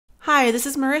Hi, this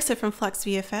is Marissa from Flux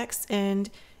VFX, and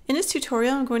in this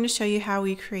tutorial I'm going to show you how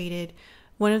we created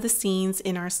one of the scenes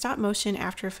in our stop motion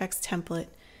After Effects template.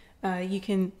 You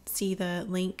can see the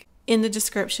link in the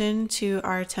description to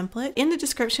our template. In the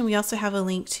description we also have a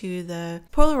link to the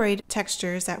Polaroid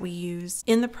textures that we use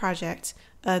in the project.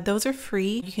 Those are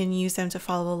free. You can use them to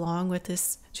follow along with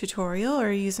this tutorial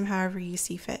or use them however you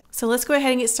see fit. So let's go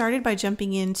ahead and get started by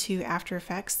jumping into After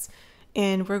Effects,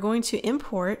 and we're going to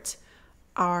import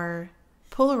our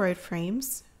Polaroid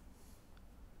frames,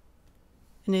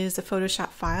 and it is a Photoshop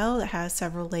file that has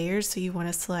several layers, so you want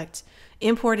to select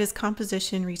import as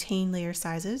composition, retain layer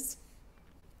sizes,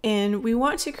 and we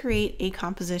want to create a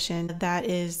composition that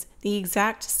is the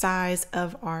exact size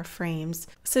of our frames.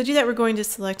 So to do that, we're going to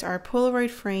select our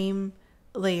Polaroid frame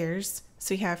layers.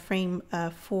 So we have frame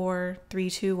 4, 3,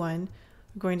 2, 1.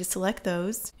 We're going to select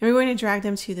those, and we're going to drag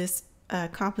them to this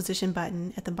composition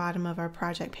button at the bottom of our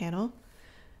project panel.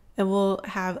 And we'll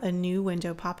have a new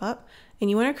window pop up, and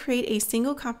you want to create a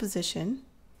single composition.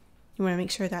 You want to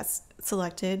make sure that's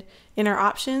selected. And our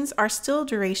options are still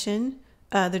duration.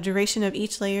 The duration of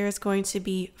each layer is going to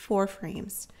be 4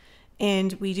 frames.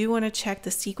 And we do want to check the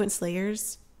sequence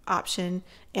layers option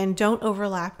and don't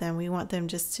overlap them. We want them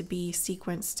just to be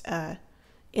sequenced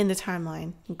in the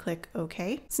timeline, and click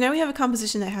OK. So now we have a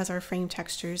composition that has our frame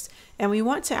textures, and we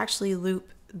want to actually loop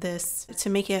this to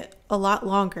make it a lot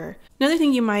longer. Another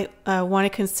thing you might want to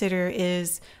consider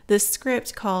is this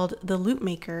script called the Loop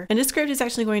Maker, and this script is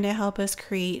actually going to help us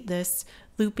create this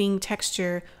looping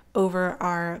texture over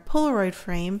our Polaroid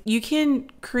frame. You can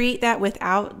create that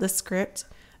without the script,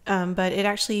 but it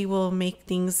actually will make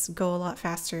things go a lot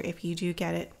faster if you do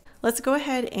get it. Let's go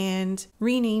ahead and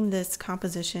rename this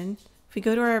composition. If we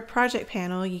go to our project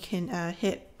panel, you can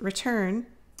hit return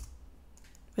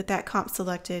with that comp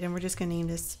selected, and we're just going to name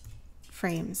this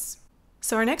frames.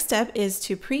 So our next step is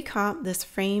to pre-comp this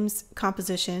frames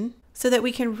composition so that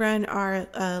we can run our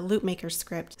Loop Maker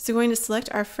script. So we're going to select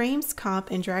our frames comp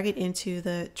and drag it to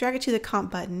the comp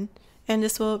button, and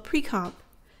this will pre-comp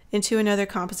into another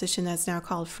composition that's now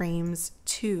called frames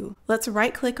 2. Let's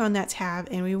right click on that tab,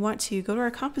 and we want to go to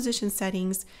our composition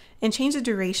settings and change the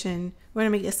duration. We're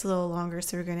going to make this a little longer,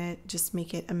 so we're going to just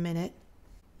make it a minute.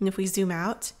 And if we zoom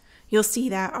out, you'll see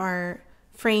that our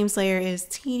frames layer is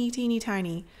teeny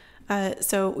tiny.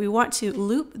 So we want to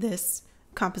loop this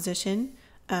composition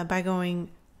by going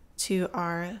to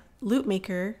our Loop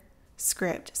Maker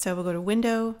script. So we'll go to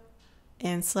Window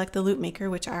and select the Loop Maker,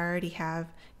 which I already have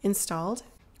installed.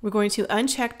 We're going to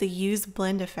uncheck the Use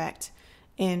Blend effect.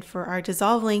 And for our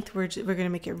dissolve length, we're going to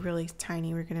make it really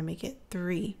tiny. We're going to make it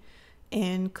 3.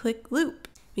 And click Loop.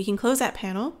 We can close that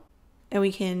panel, and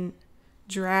we can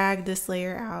drag this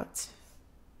layer out.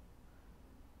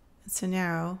 So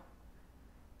now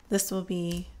this will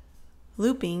be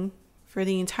looping for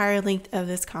the entire length of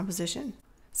this composition.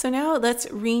 So now let's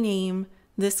rename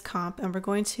this comp, and we're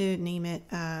going to name it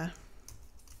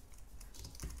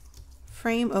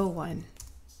frame 01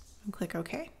 and click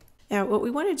OK. Now what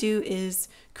we want to do is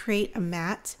create a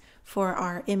matte for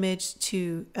our image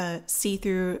to see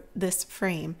through this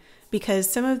frame, because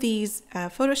some of these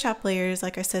Photoshop layers,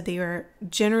 like I said, they are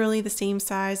generally the same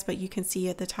size, but you can see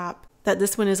at the top that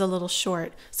this one is a little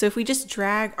short. So if we just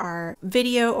drag our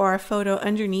video or our photo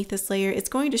underneath this layer, it's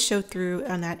going to show through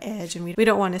on that edge, and we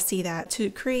don't want to see that. To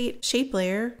create shape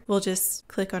layer, we'll just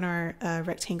click on our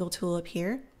rectangle tool up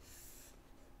here.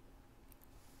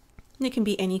 And it can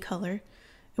be any color.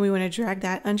 And we want to drag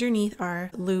that underneath our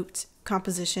looped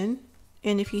composition.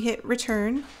 And if you hit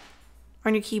return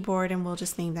on your keyboard, and we'll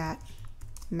just name that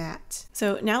matte.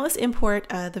 So now let's import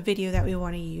the video that we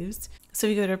want to use. So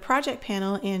we go to project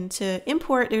panel, and to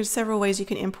import, there's several ways you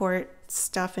can import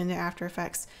stuff into After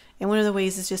Effects. And one of the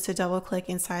ways is just to double click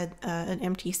inside an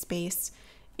empty space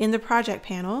in the project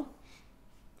panel.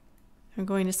 I'm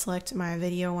going to select my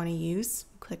video I want to use,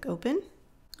 click open.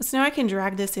 So now I can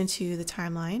drag this into the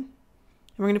timeline.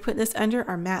 And we're going to put this under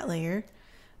our matte layer.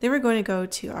 Then we're going to go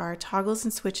to our toggles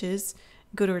and switches,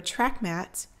 go to our track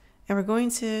matte, and we're going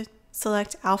to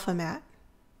select alpha matte.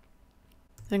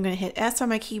 I'm going to hit S on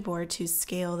my keyboard to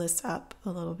scale this up a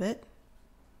little bit,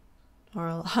 or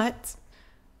a lot.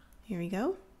 Here we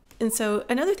go. And so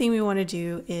another thing we want to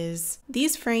do is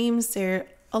these frames, they're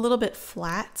a little bit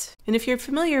flat. And if you're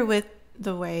familiar with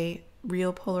the way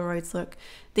real Polaroids look,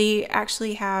 they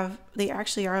actually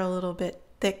are a little bit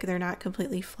thick. They're not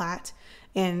completely flat.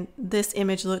 And this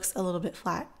image looks a little bit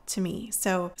flat to me.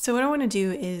 So what I want to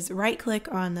do is right click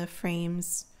on the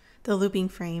frames, the looping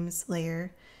frames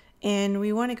layer, and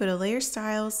we want to go to Layer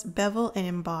Styles, Bevel, and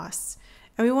Emboss.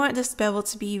 And we want this bevel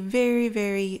to be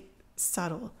very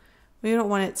subtle. We don't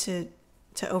want it to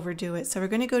to overdo it. So we're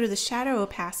going to go to the shadow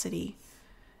opacity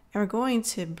and we're going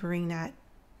to bring that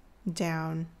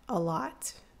down a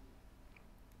lot.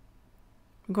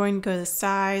 I'm going to go to the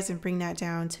size and bring that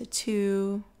down to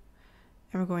 2,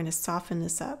 and we're going to soften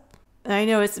this up. And I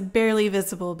know it's barely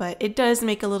visible, but it does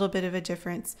make a little bit of a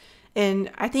difference.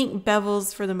 And I think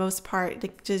bevels, for the most part,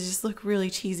 they just look really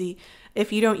cheesy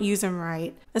if you don't use them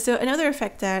right. And so another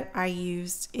effect that I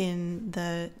used in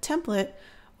the template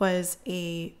was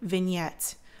a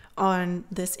vignette on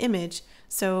this image.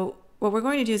 So what we're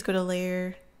going to do is go to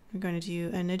layer, we're going to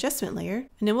do an adjustment layer,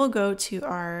 and then we'll go to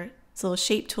our little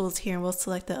shape tools here and we'll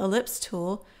select the ellipse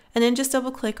tool and then just double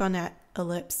click on that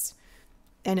ellipse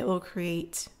and it will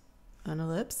create an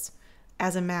ellipse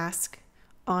as a mask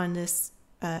on this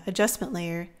adjustment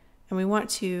layer, and we want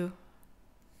to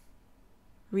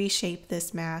reshape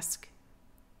this mask.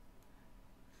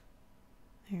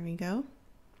 There we go.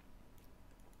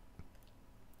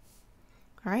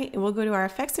 All right, and we'll go to our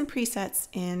effects and presets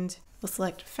and we'll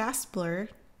select fast blur.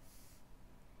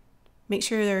 Make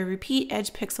sure the repeat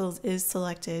edge pixels is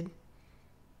selected.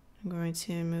 I'm going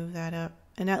to move that up,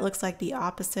 and that looks like the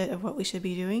opposite of what we should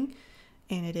be doing,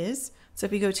 and it is. So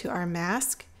if we go to our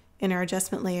mask in our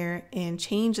adjustment layer and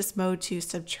change this mode to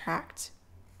subtract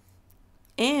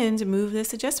and move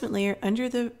this adjustment layer under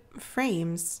the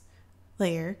frames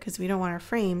layer because we don't want our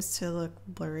frames to look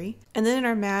blurry. And then in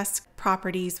our mask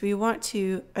properties, we want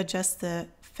to adjust the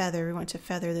feather. We want to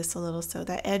feather this a little so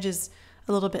that edge is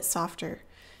a little bit softer.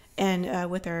 And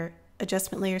with our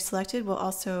adjustment layer selected, we'll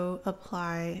also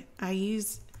apply, I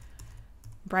use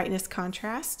brightness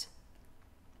contrast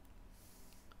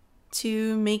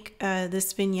to make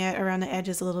this vignette around the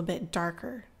edges a little bit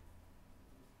darker.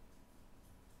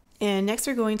 And next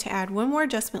we're going to add one more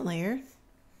adjustment layer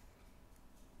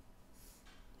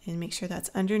and make sure that's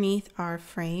underneath our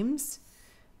frames.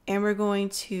 And we're going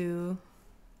to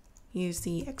use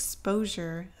the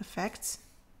exposure effect.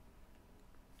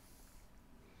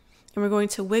 And we're going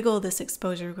to wiggle this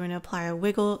exposure. We're going to apply a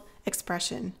wiggle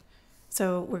expression.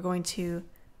 So we're going to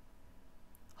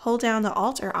hold down the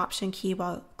Alt or Option key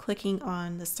while clicking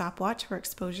on the stopwatch for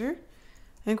exposure.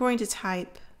 I'm going to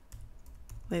type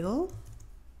wiggle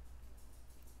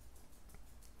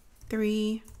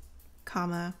 3,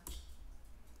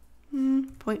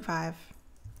 0.5.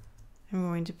 I'm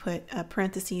going to put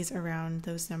parentheses around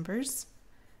those numbers.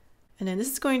 And then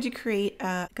this is going to create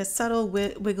a subtle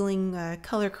wiggling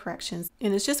color corrections.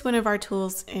 And it's just one of our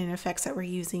tools and effects that we're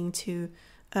using to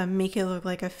make it look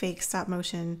like a fake stop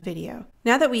motion video.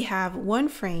 Now that we have one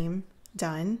frame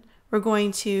done, we're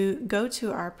going to go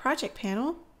to our project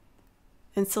panel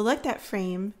and select that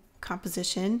frame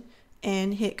composition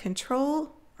and hit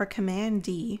Control or Command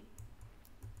D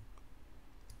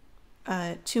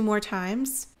 2 more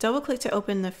times. Double click to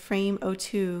open the frame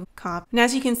 02 comp. And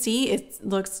as you can see, it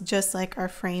looks just like our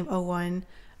frame 01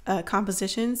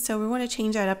 composition. So we want to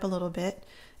change that up a little bit.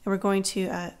 And we're going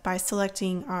to, by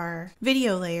selecting our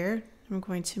video layer, I'm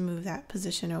going to move that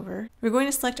position over. We're going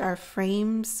to select our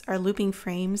frames, our looping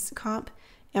frames comp,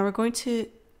 and we're going to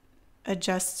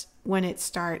adjust when it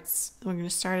starts. We're going to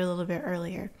start a little bit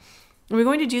earlier. And we're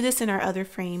going to do this in our other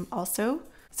frame also.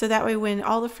 So that way when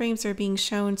all the frames are being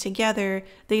shown together,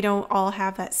 they don't all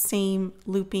have that same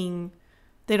looping.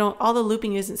 All the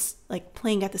looping isn't like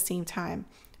playing at the same time.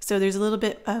 So there's a little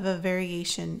bit of a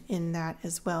variation in that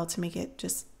as well to make it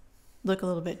just look a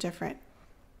little bit different.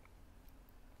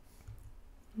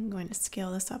 I'm going to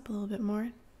scale this up a little bit more.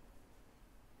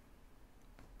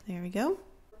 There we go.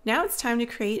 Now it's time to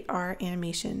create our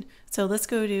animation. So let's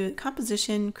go to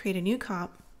Composition, create a new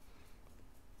comp.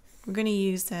 We're going to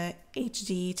use the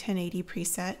HD 1080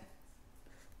 preset. I'm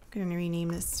going to rename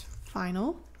this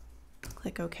Final.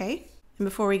 Click OK. And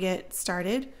before we get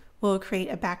started, we'll create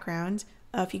a background.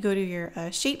 If you go to your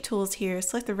shape tools here,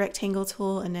 select the rectangle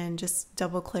tool and then just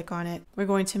double click on it. We're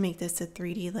going to make this a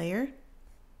 3D layer.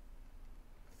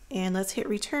 And let's hit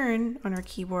return on our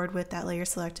keyboard with that layer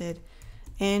selected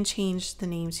and change the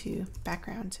name to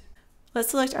background.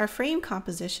 Let's select our frame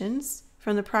compositions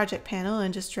from the project panel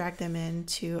and just drag them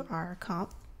into our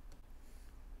comp.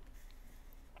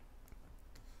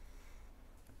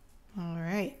 All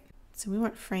right, so we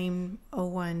want frame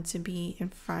 01 to be in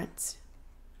front.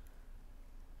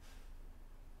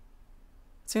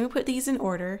 So I'm going to put these in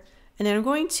order, and then I'm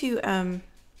going to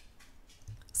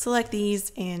select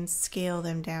these and scale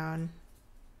them down.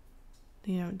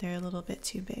 You know, they're a little bit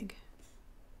too big.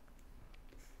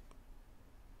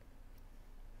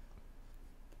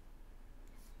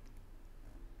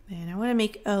 And I want to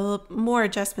make a little more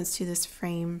adjustments to this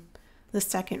frame. The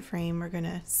second frame, we're going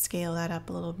to scale that up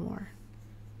a little more.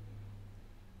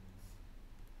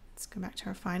 Let's go back to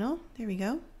our final. There we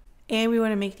go. And we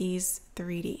want to make these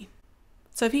 3D.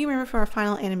 So if you remember from our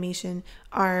final animation,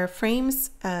 our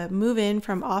frames move in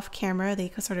from off camera.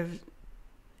 They sort of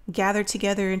gather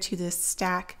together into this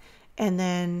stack, and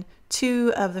then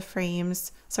 2 of the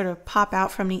frames sort of pop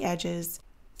out from the edges,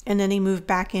 and then they move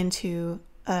back into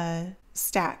a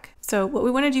stack. So what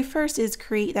we want to do first is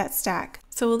create that stack.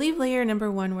 So we'll leave layer number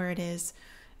 1 where it is,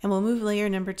 and we'll move layer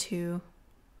number 2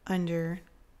 under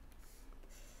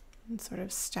and sort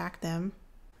of stack them.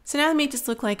 So now to make this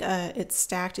look like it's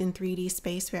stacked in 3D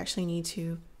space, we actually need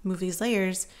to move these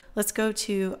layers. Let's go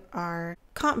to our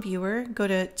comp viewer, go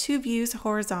to 2 views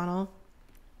horizontal,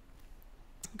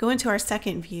 go into our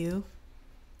second view,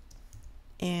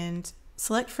 and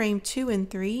select frame 2 and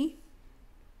 3,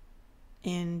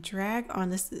 and drag on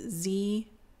this Z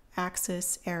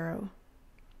axis arrow.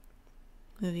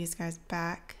 Move these guys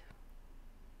back,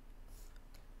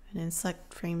 and then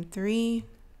select frame 3.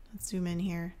 Let's zoom in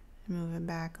here and move it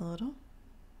back a little.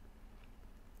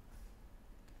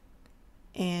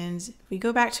 And if we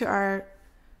go back to our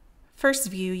first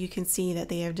view, you can see that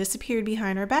they have disappeared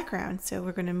behind our background. So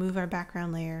we're going to move our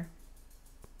background layer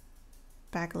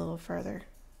back a little further.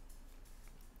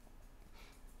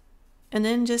 And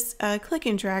then just click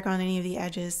and drag on any of the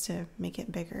edges to make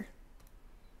it bigger.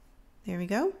 There we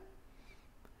go.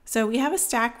 So we have a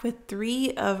stack with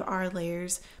 3 of our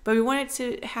layers, but we want it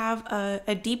to have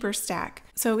a deeper stack.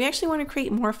 So we actually want to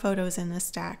create more photos in this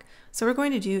stack. So what we're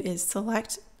going to do is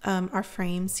select our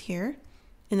frames here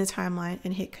in the timeline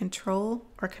and hit Control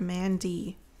or Command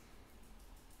D.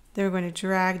 Then we're going to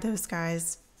drag those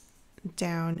guys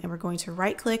down, and we're going to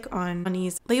right click on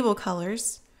these label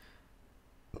colors.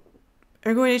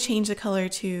 We're going to change the color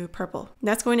to purple.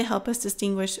 That's going to help us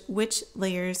distinguish which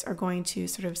layers are going to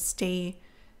sort of stay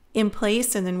in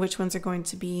place and then which ones are going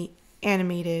to be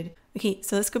animated. Okay,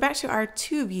 so let's go back to our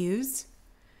 2 views.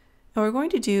 And what we're going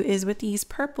to do is with these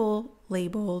purple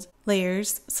labeled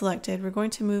layers selected, we're going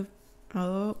to move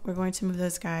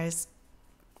those guys.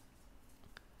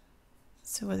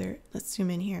 So let's zoom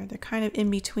in here. They're kind of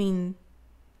in between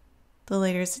the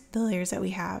layers that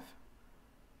we have.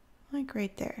 Like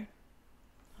right there.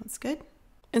 That's good.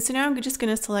 And so now I'm just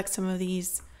going to select some of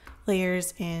these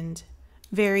layers and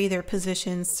vary their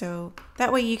positions, so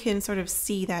that way you can sort of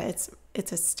see that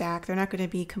it's a stack. They're not going to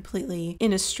be completely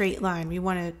in a straight line. We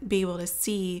want to be able to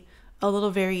see a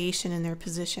little variation in their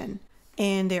position.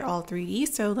 And they're all 3D,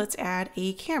 so let's add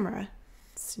a camera.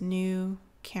 It's new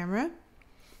camera.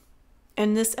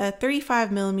 And this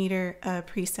 35mm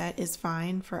preset is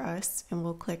fine for us, and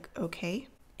we'll click OK.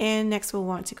 And next we'll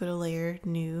want to go to layer,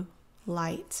 new,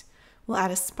 light. We'll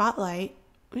add a spotlight.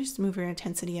 We'll just move our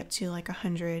intensity up to like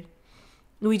 100.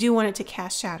 We do want it to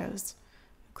cast shadows.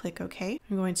 Click OK.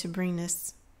 I'm going to bring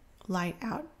this light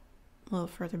out a little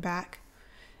further back.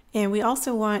 And we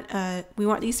also want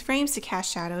these frames to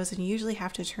cast shadows, and you usually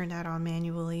have to turn that on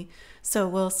manually. So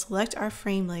we'll select our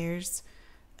frame layers,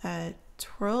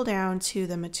 twirl down to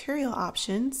the material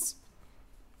options,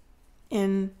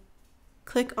 and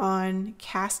click on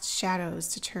cast shadows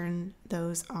to turn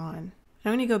those on. I'm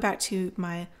going to go back to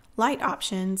my light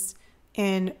options,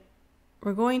 and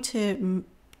we're going to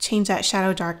change that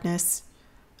shadow darkness.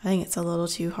 I think it's a little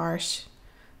too harsh.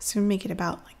 So I'm going to make it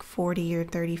about like 40 or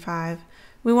 35.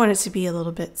 We want it to be a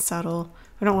little bit subtle.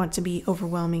 We don't want it to be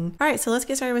overwhelming. All right, so let's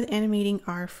get started with animating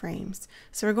our frames.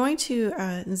 So we're going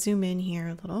to zoom in here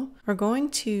a little. We're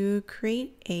going to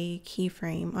create a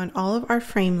keyframe on all of our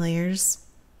frame layers,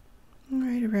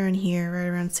 right around here, right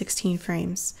around 16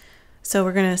 frames. So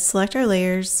we're going to select our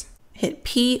layers, hit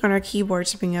P on our keyboard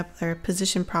to bring up their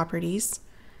position properties,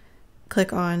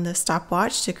 click on the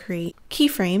stopwatch to create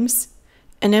keyframes,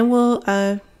 and then we'll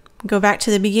go back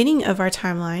to the beginning of our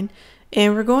timeline,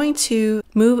 and we're going to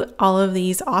move all of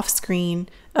these off screen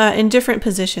in different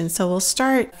positions. So we'll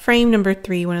start frame number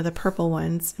 3, one of the purple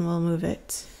ones, and we'll move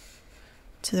it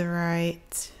to the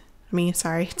right,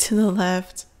 to the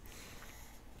left.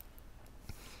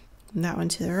 And that one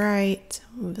to the right.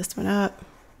 Move this one up.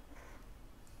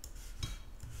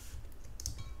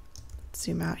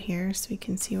 Zoom out here so we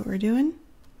can see what we're doing.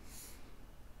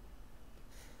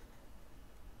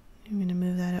 I'm going to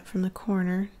move that up from the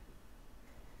corner.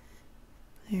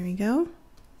 There we go.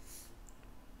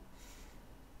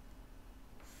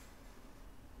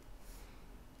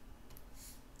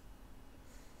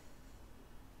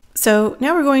 So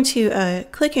now we're going to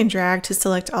click and drag to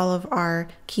select all of our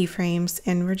keyframes,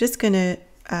 and we're just going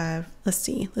to,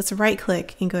 let's right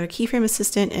click and go to Keyframe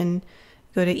Assistant and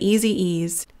go to Easy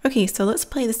Ease. Okay, so let's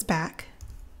play this back.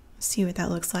 See what that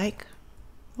looks like.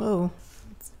 Whoa.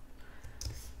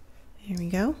 There we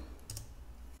go.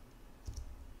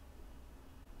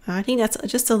 I think that's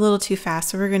just a little too fast.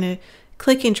 So we're going to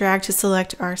click and drag to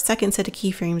select our second set of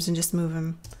keyframes and just move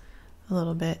them a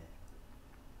little bit.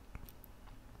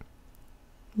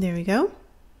 There we go.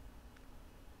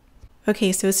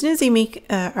 Okay, so as soon as we make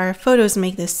our photos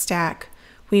make this stack,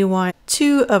 we want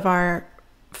two of our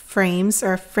frames,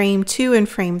 or frame 2 and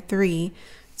frame 3,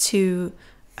 to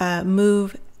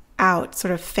move out,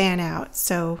 sort of fan out.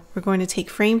 So we're going to take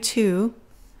frame 2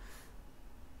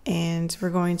 and we're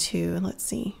going to, let's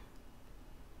see,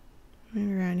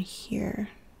 maybe around here.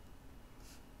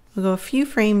 We'll go a few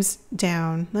frames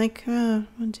down, like 1,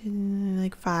 2,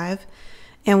 like 5,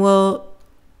 and we'll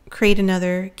create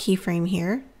another keyframe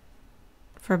here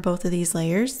for both of these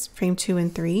layers, frame 2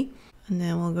 and 3. And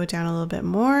then we'll go down a little bit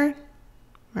more,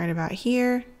 right about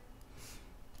here. And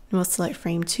we'll select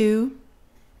frame 2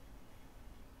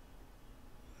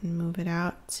 and move it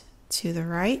out to the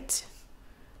right,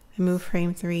 and move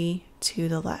frame 3 to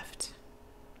the left.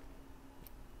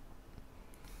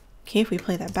 Okay, if we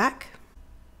play that back.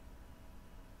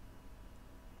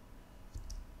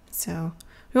 So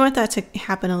we want that to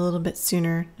happen a little bit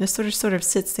sooner. This sort of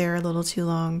sits there a little too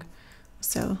long.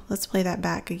 So let's play that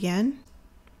back again.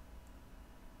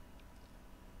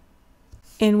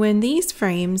 And when these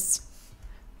frames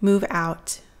move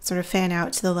out, sort of fan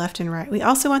out to the left and right, we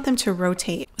also want them to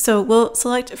rotate. So we'll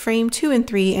select frame 2 and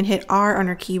 3 and hit R on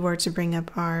our keyboard to bring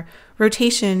up our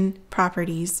rotation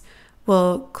properties.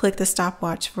 We'll click the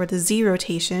stopwatch for the Z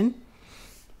rotation.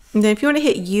 And then if you want to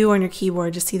hit U on your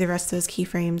keyboard to see the rest of those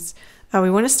keyframes,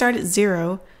 we want to start at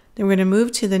 0. Then we're going to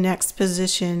move to the next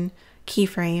position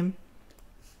keyframe.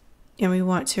 And we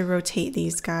want to rotate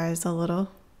these guys a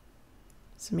little.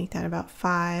 So make that about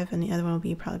 5, and the other one will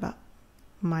be probably about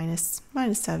minus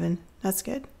 7. That's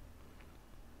good.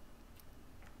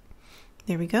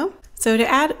 There we go. So to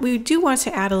add, we do want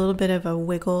to add a little bit of a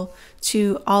wiggle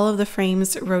to all of the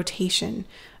frames' rotation.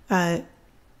 It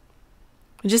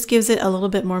just gives it a little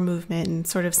bit more movement and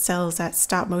sort of sells that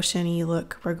stop motion-y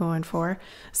look we're going for.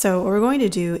 So what we're going to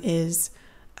do is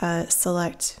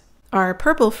select our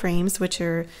purple frames, which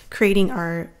are creating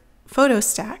our photo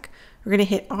stack. We're going to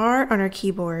hit R on our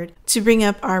keyboard to bring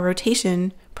up our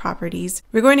rotation properties.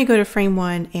 We're going to go to frame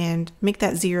 1 and make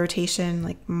that Z rotation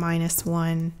like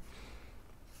 -1.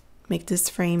 Make this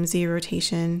frame Z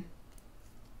rotation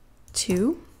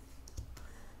 2.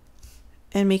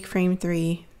 And make frame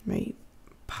 3 right,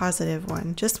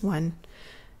 +1, just 1.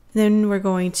 Then we're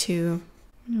going to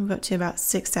move up to about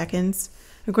 6 seconds.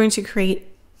 We're going to create,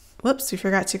 whoops, we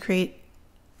forgot to create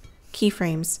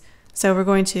keyframes. So we're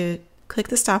going to click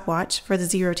the stopwatch for the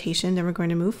Z rotation, then we're going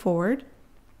to move forward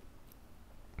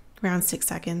around 6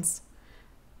 seconds.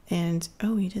 And,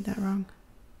 oh, we did that wrong.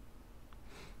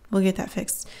 We'll get that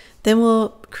fixed. Then we'll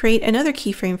create another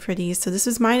keyframe for these. So this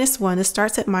is -1. This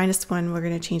starts at -1. We're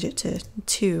going to change it to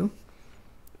 2.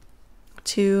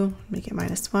 2, make it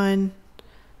 -1.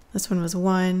 This one was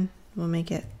 1. We'll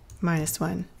make it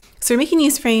 -1. So we're making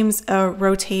these frames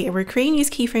rotate, and we're creating these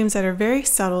keyframes that are very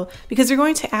subtle because we're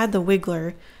going to add the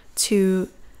wiggler to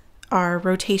our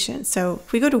rotation. So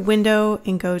if we go to Window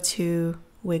and go to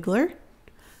Wiggler,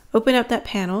 open up that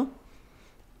panel,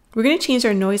 we're going to change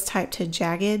our noise type to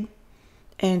jagged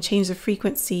and change the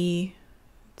frequency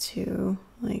to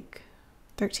like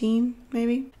 13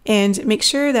 maybe. And make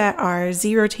sure that our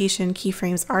Z rotation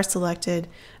keyframes are selected.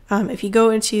 If you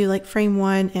go into like frame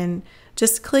 1 and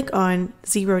just click on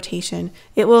Z rotation,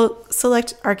 it will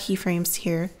select our keyframes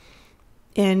here,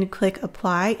 and click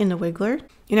apply in the wiggler.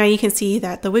 And now you can see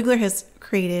that the wiggler has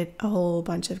created a whole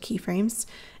bunch of keyframes.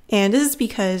 And this is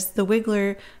because the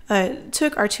wiggler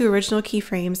took our 2 original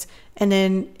keyframes, and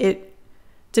then it,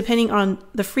 depending on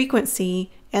the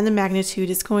frequency and the magnitude,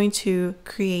 is going to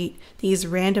create these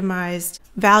randomized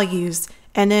values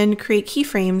and then create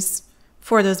keyframes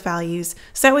for those values.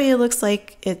 So that way it looks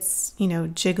like it's, you know,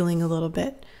 jiggling a little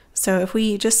bit. So if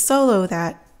we just solo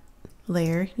that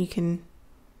layer, you can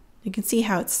see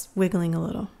how it's wiggling a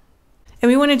little. And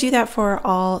we want to do that for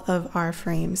all of our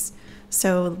frames.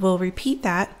 So we'll repeat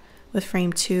that with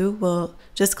frame 2. We'll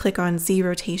just click on Z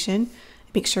rotation,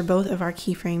 make sure both of our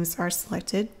keyframes are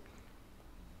selected,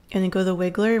 and then go to the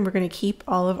wiggler, and we're going to keep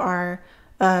all of our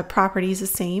properties the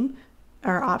same,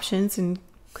 our options, and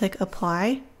click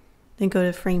apply. Then go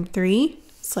to frame 3,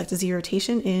 select the Z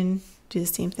rotation, and do the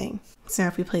same thing. So now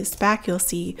if we play this back, you'll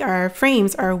see our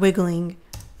frames are wiggling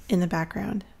in the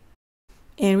background.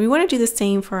 And we want to do the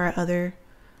same for our other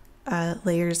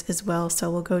layers as well. So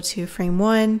we'll go to frame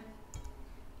 1,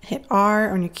 hit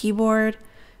R on your keyboard,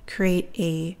 click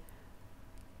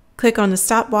on the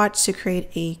stopwatch to create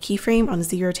a keyframe on the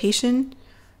Z rotation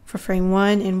for frame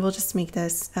 1, and we'll just make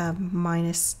this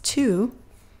 -2.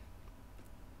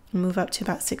 Move up to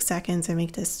about 6 seconds and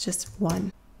make this just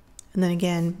 1. And then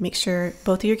again, make sure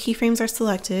both of your keyframes are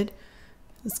selected.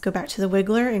 Let's go back to the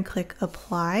wiggler and click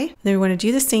apply. Then we want to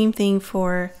do the same thing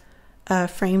for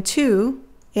frame 2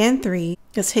 and 3.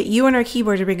 Let's hit U on our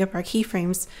keyboard to bring up our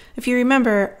keyframes. If you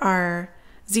remember, our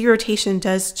Z rotation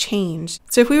does change.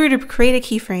 So if we were to create a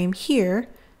keyframe here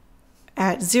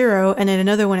at 0 and then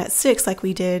another one at 6 like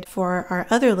we did for our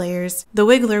other layers, the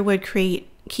wiggler would create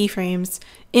keyframes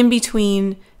in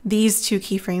between these two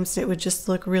keyframes. It would just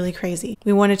look really crazy.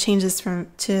 We want to change this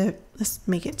let's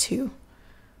make it 2.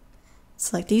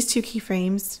 Select these 2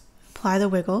 keyframes, apply the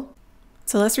wiggle.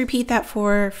 So let's repeat that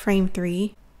for frame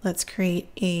 3. Let's create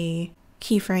a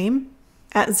keyframe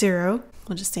at 0.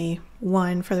 We'll just say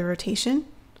 1 for the rotation.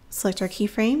 Select our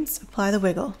keyframes, apply the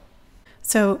wiggle.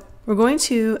 So we're going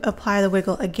to apply the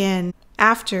wiggle again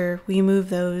after we move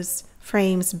those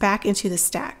frames back into the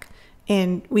stack.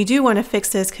 And we do want to fix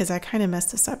this because I kind of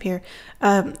messed this up here.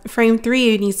 Frame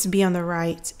 3 needs to be on the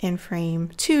right and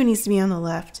frame 2 needs to be on the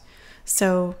left.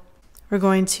 So we're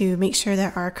going to make sure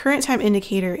that our current time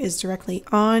indicator is directly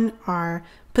on our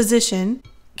position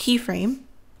keyframe.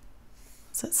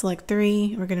 So let's select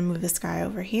 3. We're going to move this guy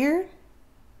over here.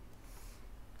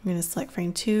 I'm going to select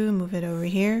frame 2, move it over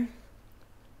here.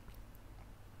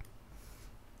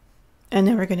 And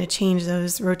then we're going to change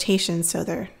those rotations so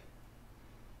they're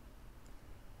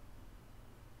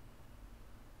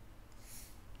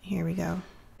here we go.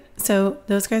 So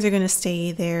those guys are going to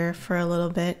stay there for a little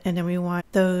bit, and then we want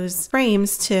those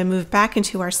frames to move back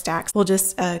into our stacks. We'll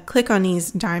just click on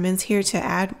these diamonds here to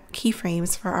add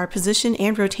keyframes for our position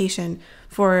and rotation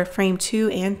for frame 2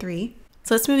 and 3.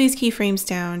 So let's move these keyframes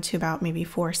down to about maybe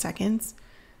 4 seconds.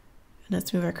 And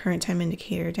let's move our current time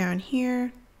indicator down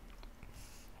here.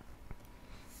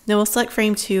 Then we'll select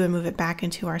frame 2 and move it back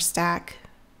into our stack.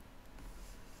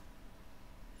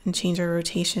 And change our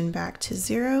rotation back to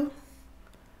 0.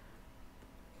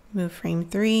 Move frame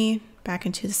 3 back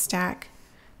into the stack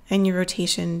and your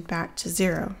rotation back to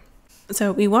 0.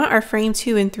 So we want our frame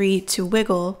 2 and 3 to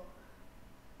wiggle,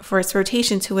 for its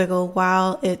rotation to wiggle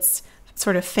while it's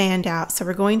sort of fanned out. So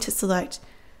we're going to select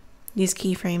these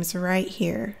keyframes right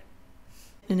here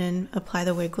and then apply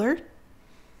the wiggler.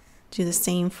 Do the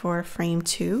same for frame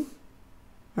 2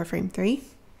 or frame 3.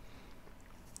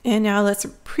 And now let's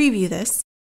preview this.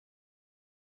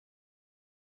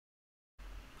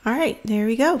 All right, there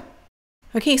we go.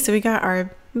 Okay, so we got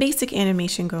our basic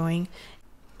animation going.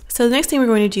 So the next thing we're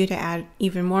going to do to add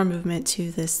even more movement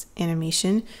to this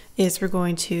animation is we're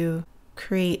going to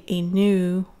create a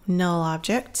new null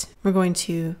object. We're going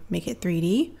to make it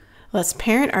 3D. Let's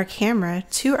parent our camera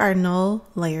to our null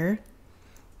layer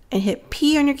and hit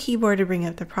P on your keyboard to bring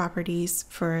up the properties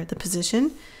for the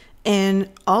position, and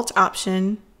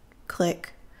Alt-Option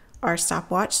click our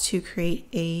stopwatch to create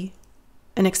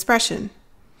an expression.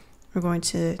 We're going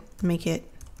to make it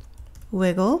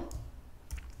wiggle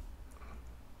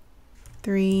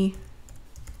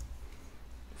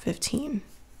 3:15.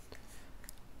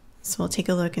 So we'll take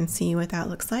a look and see what that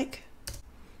looks like.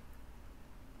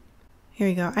 Here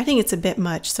we go. I think it's a bit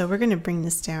much, so we're going to bring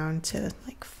this down to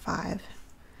like 5.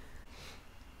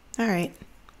 All right,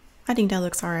 I think that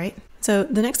looks all right. So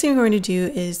the next thing we're going to do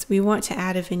is we want to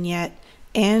add a vignette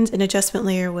and an adjustment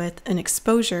layer with an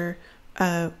exposure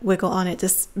wiggle on it.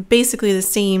 This basically the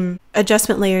same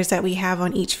adjustment layers that we have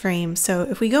on each frame. So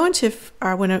if we go into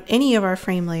any of our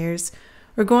frame layers,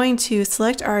 we're going to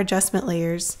select our adjustment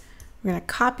layers. We're going to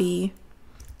copy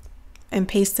and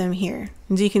paste them here.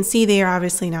 And you can see they are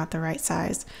obviously not the right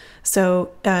size.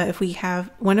 So if we have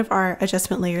one of our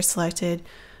adjustment layers selected,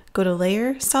 go to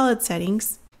Layer, Solid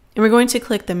Settings, and we're going to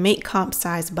click the Make Comp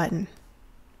Size button.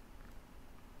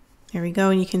 There we go,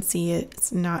 and you can see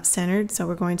it's not centered. So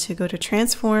we're going to go to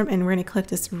Transform, and we're going to click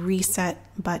this Reset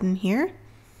button here.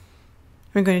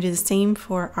 We're going to do the same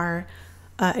for our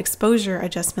exposure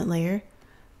adjustment layer.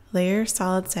 Layer,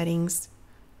 Solid Settings,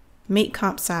 Make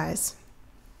Comp Size,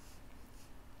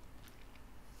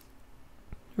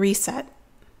 Reset.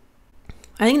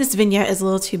 I think this vignette is a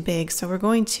little too big, so we're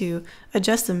going to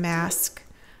adjust the mask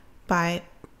by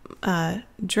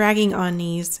dragging on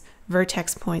these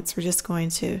vertex points. We're just going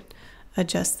to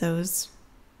adjust those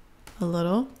a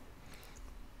little.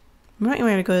 We might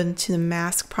want to go into the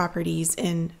mask properties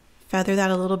and feather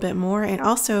that a little bit more, and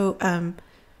also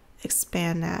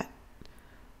expand that.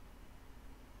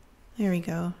 There we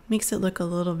go. Makes it look a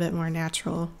little bit more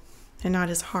natural and not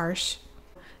as harsh.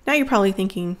 Now you're probably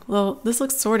thinking, well, this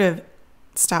looks sort of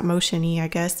stop motion-y, I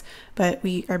guess, but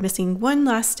we are missing one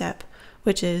last step,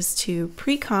 which is to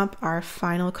pre-comp our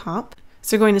final comp.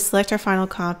 So we're going to select our final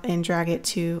comp and drag it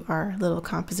to our little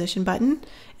composition button.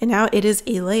 And now it is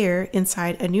a layer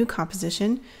inside a new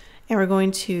composition. And we're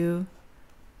going to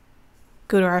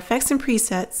go to our effects and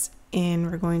presets,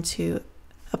 and we're going to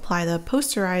apply the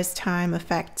posterized time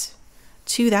effect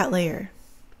to that layer.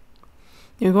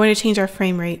 And we're going to change our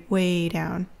frame rate way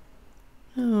down.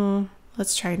 Oh,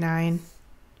 let's try 9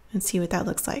 and see what that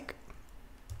looks like.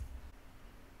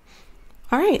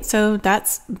 All right, so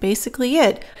that's basically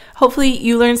it. Hopefully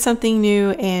you learned something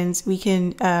new and we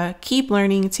can keep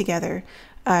learning together.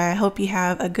 I hope you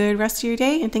have a good rest of your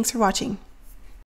day, and thanks for watching.